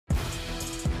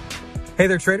Hey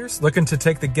there, traders. Looking to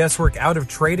take the guesswork out of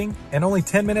trading in only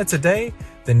 10 minutes a day?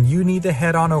 Then you need to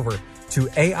head on over to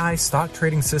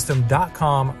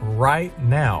AIStockTradingSystem.com right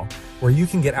now, where you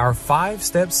can get our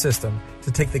 5-step system to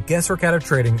take the guesswork out of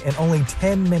trading in only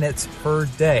 10 minutes per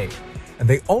day. And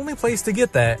the only place to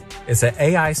get that is at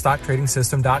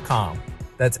AIStockTradingSystem.com.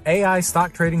 That's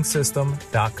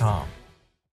AIStockTradingSystem.com.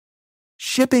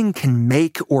 Shipping can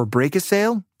make or break a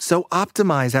sale, so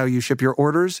optimize how you ship your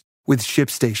orders with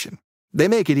ShipStation. They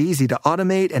make it easy to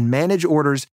automate and manage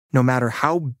orders no matter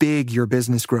how big your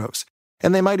business grows.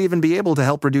 And they might even be able to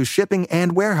help reduce shipping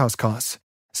and warehouse costs.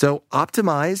 So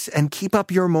optimize and keep up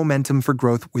your momentum for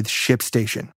growth with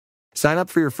ShipStation. Sign up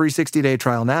for your free 60-day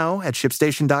trial now at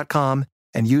ShipStation.com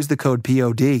and use the code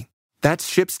POD. That's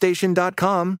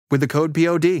ShipStation.com with the code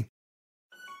POD.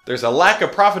 There's a lack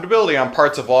of profitability on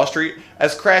parts of Wall Street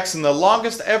as cracks in the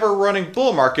longest ever running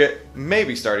bull market may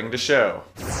be starting to show.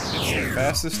 It's the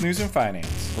fastest news in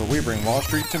finance, where we bring Wall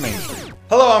Street to Main Street.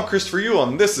 Hello, I'm Christopher Uhl,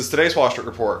 and this is today's Wall Street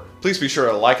Report. Please be sure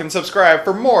to like and subscribe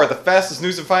for more of the fastest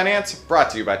news in finance,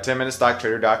 brought to you by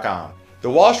 10MinuteStockTrader.com. The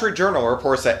Wall Street Journal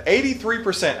reports that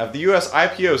 83% of the U.S.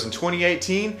 IPOs in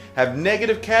 2018 have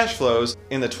negative cash flows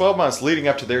in the 12 months leading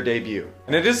up to their debut.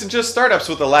 And it isn't just startups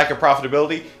with a lack of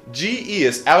profitability. GE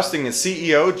is ousting its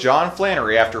CEO, John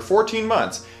Flannery, after 14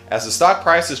 months, as the stock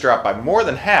price has dropped by more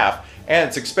than half, and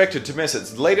it's expected to miss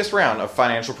its latest round of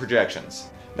financial projections.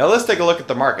 Now let's take a look at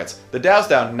the markets. The Dow's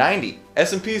down 90,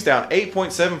 S&P's down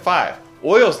 8.75,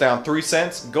 oil's down 3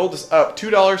 cents, gold is up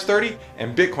 $2.30,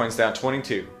 and Bitcoin's down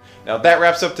 22. Now that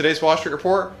wraps up today's Wall Street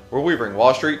Report, where we bring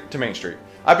Wall Street to Main Street.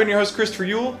 I've been your host, Christopher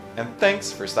Uhl, and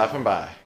thanks for stopping by.